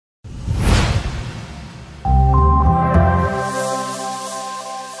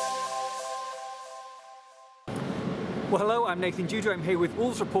I'm Nathan Judo. I'm here with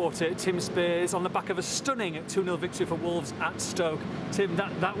Wolves reporter Tim Spiers on the back of a stunning 2-0 victory for Wolves at Stoke. Tim,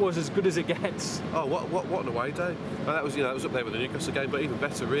 that was as good as it gets. Oh, what an away day! That was that was up there with the Newcastle game, but even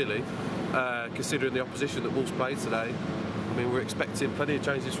better really, considering the opposition that Wolves played today. I mean, we're expecting plenty of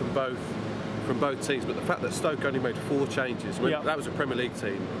changes from both teams, but the fact that Stoke only made 4 changes, that was a Premier League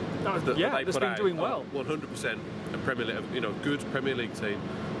team. That's been doing well. 100% a Premier League, good Premier League team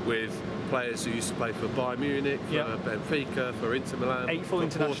with players who used to play for Bayern Munich, for Benfica, for Inter Milan, 8 full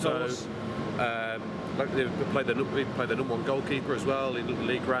internationals. They played their number 1 goalkeeper as well in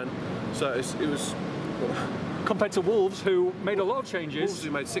League Ran. So it was compared to Wolves, who made a lot of changes. Wolves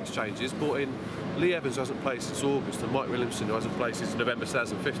who made 6 changes, brought in Lee Evans, who hasn't played since August, and Mike Williamson, who hasn't played since November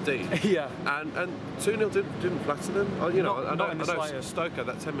 2015. Yeah. And 2-0 didn't flatter them. I know Stoke had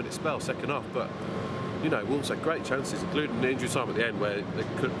that 10-minute spell second half, but Wolves had great chances, including the injury time at the end, where they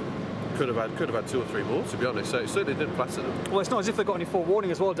could have had 2 or 3 more, to be honest. So it certainly didn't flatter them. Well, it's not as if they got any forewarning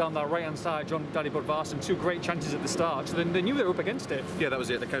as well down that right-hand side. John Daddy Budvarsson, 2 great chances at the start, so they knew they were up against it. Yeah, that was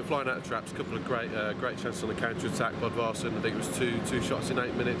it. They came flying out of traps. A couple of great chances on the counter-attack. Budvarsson, I think it was two shots in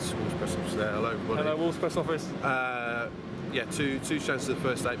 8 minutes. Wolves press office there. Hello, everybody. Hello, Wolves press office. Two chances in the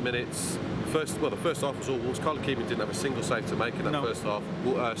first 8 minutes. The first half was all Wolves. Carl Keeman didn't have a single save to make in that first half.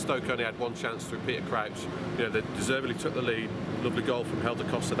 Stoke only had 1 chance through Peter Crouch. They deservedly took the lead. Lovely goal from Helder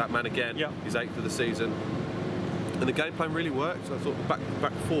Costa, that man again. His 8th of the season. And the game plan really worked. I thought the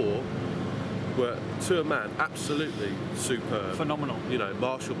back 4 were, to a man, absolutely superb. Phenomenal.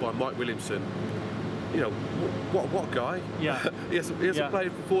 Marshalled by Mike Williamson. What a guy. Yeah. he hasn't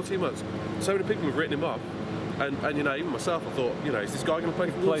played for 14 months. So many people have written him off. And even myself, I thought, is this guy going to play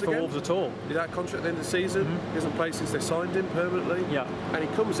for Wolves at all? He's out of contract at the end of the season. He hasn't played since they signed him permanently. Yeah. And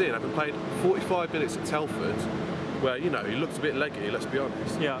he comes in, having played 45 minutes at Telford, where he looked a bit leggy. Let's be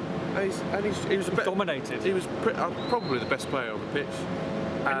honest. Yeah. And he was dominated. He was probably the best player on the pitch.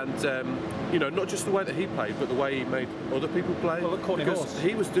 And not just the way that he played, but the way he made other people play. Well, because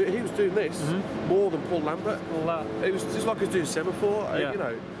he was doing this more than Paul Lambert. It was just like he was doing semaphore.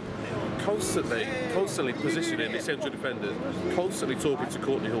 Constantly positioning the central defenders, constantly talking to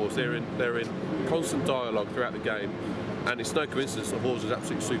Courtney Hawes. They're in constant dialogue throughout the game, and it's no coincidence that Hawes was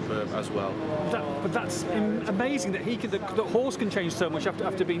absolutely superb as well. But that's amazing that that Hawes can change so much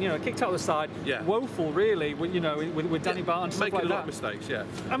after being kicked out of the side. Yeah. Woeful, really. With Danny Barton and stuff making like that. A lot of mistakes. Yeah.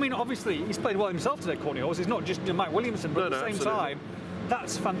 I mean, obviously he's played well himself today, Courtney Hawes. He's not just Mike Williamson, but at the same time.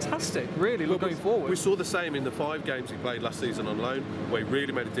 That's fantastic, really, going forward. We saw the same in the 5 games he played last season on loan, where he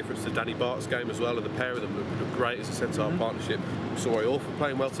really made a difference to Danny Bart's game as well, and the pair of them looked great as a centre-half partnership. We saw Roy Orford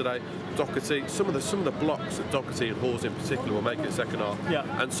playing well today. Doherty, some of the blocks that Doherty and Hawes in particular were making in the second half,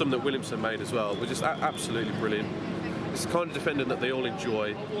 and some that Williamson made as well, were just absolutely brilliant. It's the kind of defending that they all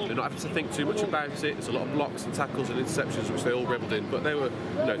enjoy. They're not having to think too much about it. There's a lot of blocks and tackles and interceptions which they all revelled in, but they were,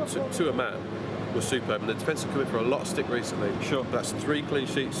 to a man, was superb, and the defence have come in for a lot of stick recently. Sure. That's 3 clean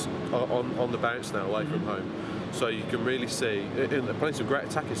sheets on the bounce now away from home. So you can really see, and they're playing some great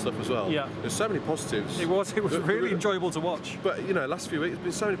attacking stuff as well. Yeah. There's so many positives. It was really enjoyable to watch. But last few weeks, there's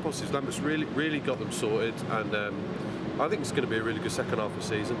been so many positives. Lambert's really got them sorted, and I think it's going to be a really good second half of the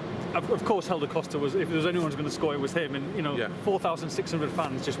season. Of course, Helder Costa was. If there was anyone who's going to score, it was him. And 4,600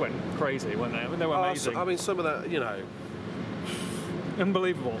 fans just went crazy, weren't they? They were amazing. I mean, some of that,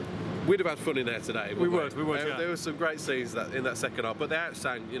 unbelievable. We'd have had fun in there today. We would. There were some great scenes in that second half, but they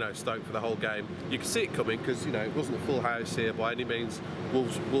outsang, Stoke for the whole game. You could see it coming because, it wasn't a full house here by any means.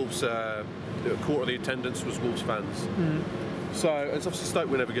 Wolves, a quarter of the attendance was Wolves fans. So it's obviously Stoke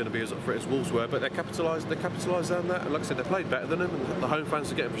were never going to be as up for it as Wolves were, but they capitalised on that. And like I said, they played better than them. And the home fans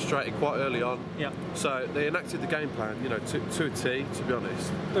were getting frustrated quite early on. Yeah. So they enacted the game plan, to a T, to be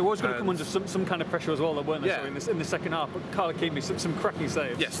honest. They were always going to come under some kind of pressure as well, weren't they? Yeah. So in the second half, but Carl Keeman, some cracking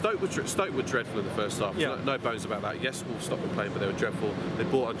saves. Yeah, Stoke were dreadful in the first half. Yeah. No bones about that. Yes, Wolves stopped them playing, but they were dreadful. They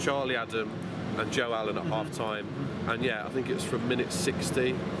brought on Charlie Adam and Joe Allen at half time, and I think it was from minute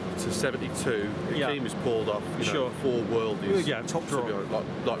 60 to 72. Keeman was pulled off. 4 worldies. Yeah, top draw.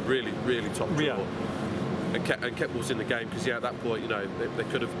 Like really top draw. Yeah. And kept Wolves in the game because at that point, they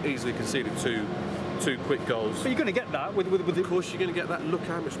could have easily conceded two quick goals. But you're going to get that with Of course, you're going to get that. Look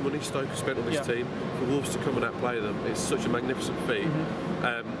how much money Stoke has spent on this team for Wolves to come and outplay them. It's such a magnificent feat.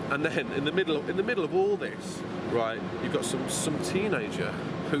 And then in the middle of all this, right, you've got some teenager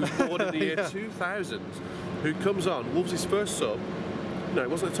who's born in the year 2000 who comes on. Wolves' first sub. It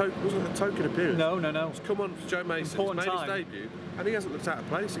wasn't a token appearance. No. He's come on for Joe Mason. He's made his debut, and he hasn't looked out of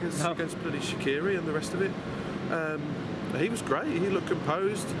place against bloody Shaqiri and the rest of it. He was great. He looked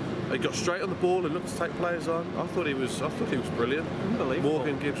composed. He got straight on the ball and looked to take players on. I thought he was brilliant. Unbelievable.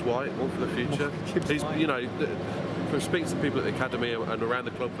 Morgan Gibbs White, one for the future. He's, from speaking to people at the academy and around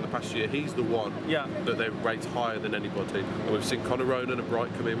the club for the past year, he's the one that they rate higher than anybody. And we've seen Conor Ronan and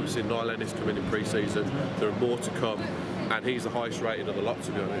Bright come in, we've seen Niall Ennis come in pre-season, there are more to come, and he's the highest rated of the lot,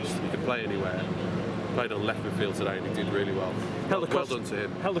 to be honest. He can play anywhere. Played on left midfield today and he did really well. Well done to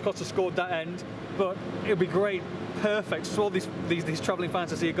him. Helder Costa scored that end, but it would be great, perfect, for all these travelling fans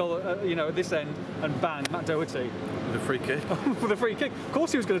to see a goal, at this end, and bang, Matt Doherty. With a free kick. With a free kick. Of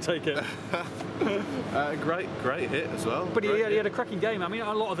course he was going to take it. Great hit as well. But he had a cracking game. I mean,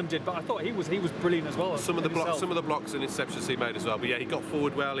 a lot of them did, but I thought he was brilliant as well. Some of the blocks and interceptions he made as well. But yeah, he got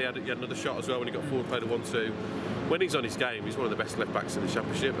forward well. He had another shot as well when he got forward, played a 1-2. When he's on his game, he's one of the best left backs in the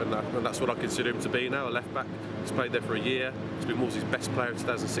Championship, and that's what I consider him to be now, a left back. He's played there for a year. He's been Wolves' best player in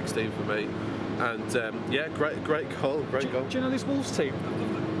 2016 for me. And yeah, great goal. Do you know this Wolves team?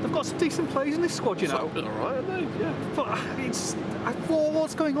 They've got some decent players in this squad, you know. All right, aren't they? Yeah. But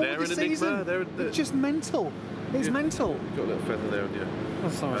what's going on with this season? It's just mental. It's mental. You've got a little feather there on you. Oh,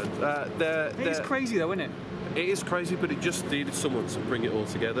 sorry. It is crazy though, isn't it? It is crazy, but it just needed someone to bring it all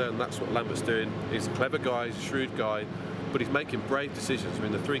together, and that's what Lambert's doing. He's a clever guy, he's a shrewd guy, but he's making brave decisions. I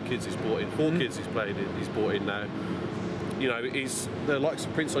mean, the 3 kids he's brought in, 4 kids he's brought in now. You know, he's the likes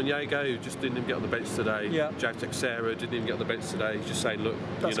of Prince Onyego, who just didn't even get on the bench today. Yeah. Jack Texera didn't even get on the bench today. He's just saying, look,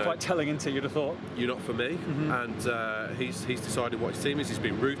 that's quite telling, isn't it? You'd have thought. You're not for me. And he's decided what his team is. He's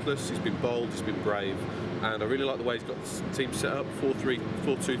been ruthless, he's been bold, he's been brave. And I really like the way he's got the team set up.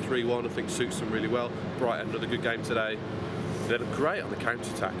 4-2-3-1, I think suits them really well. Brighton, another good game today. They look great on the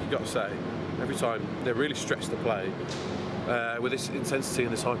counter-attack, you've got to say. Every time, they're really stretched to play with this intensity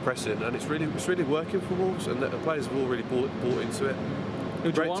and this high pressing, and it's really working for Wolves, and the players have all really bought into it.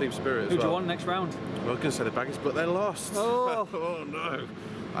 Great team spirit as well. Who do you want next round? Well, I was going to say the Baggies, but they lost. Oh, oh no.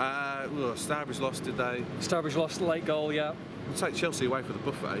 Starbridge lost, did they? Starbridge lost, late goal, yeah. We'll take Chelsea away for the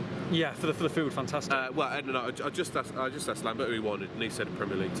buffet. Yeah, for the food, fantastic. I just asked Lambert who he wanted, and he said a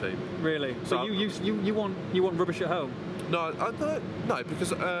Premier League team. Really? So you want rubbish at home? No, no,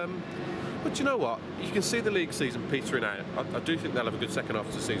 because. But you know what? You can see the league season petering out. I do think they'll have a good second half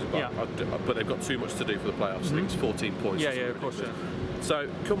of the season, but they've got too much to do for the playoffs. I think it's 14 points. Yeah, of course. Yeah. So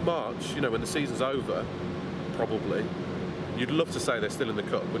come March, when the season's over, probably. You'd love to say they're still in the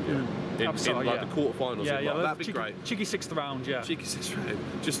cup, wouldn't you? In the quarterfinals. Yeah, that'd be great. Cheeky 6th round, yeah. Cheeky 6th round,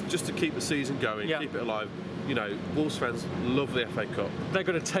 just to keep the season going, keep it alive. Wolves fans love the FA Cup. They're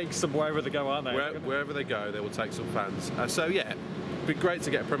going to take some wherever they go, aren't they? Wherever they go, they will take some fans. So yeah, it'd be great to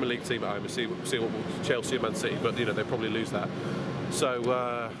get a Premier League team at home and see what Chelsea and Man City, but they probably lose that.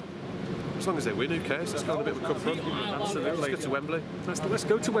 So. As long as they win, who cares? Let's go on a bit of a cup run. Absolutely. Let's go to Wembley. Let's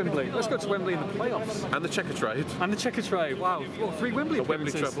go to Wembley. Let's go to Wembley in the playoffs. And the Checkatrade. And the Checkatrade. Wow. 3 Wembley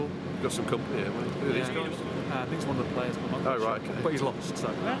appearances. Wembley treble. We've got some company here. Who are these guys? I think it's one of the players. Oh, right, okay. But he's lost, so.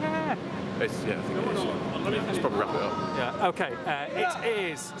 I think it is. Let's probably wrap it up. Yeah, okay.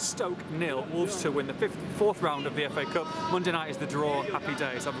 It is Stoke 0, Wolves 2 win the 4th round of the FA Cup. Monday night is the draw. Happy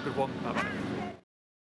days. Have a good one. Bye-bye.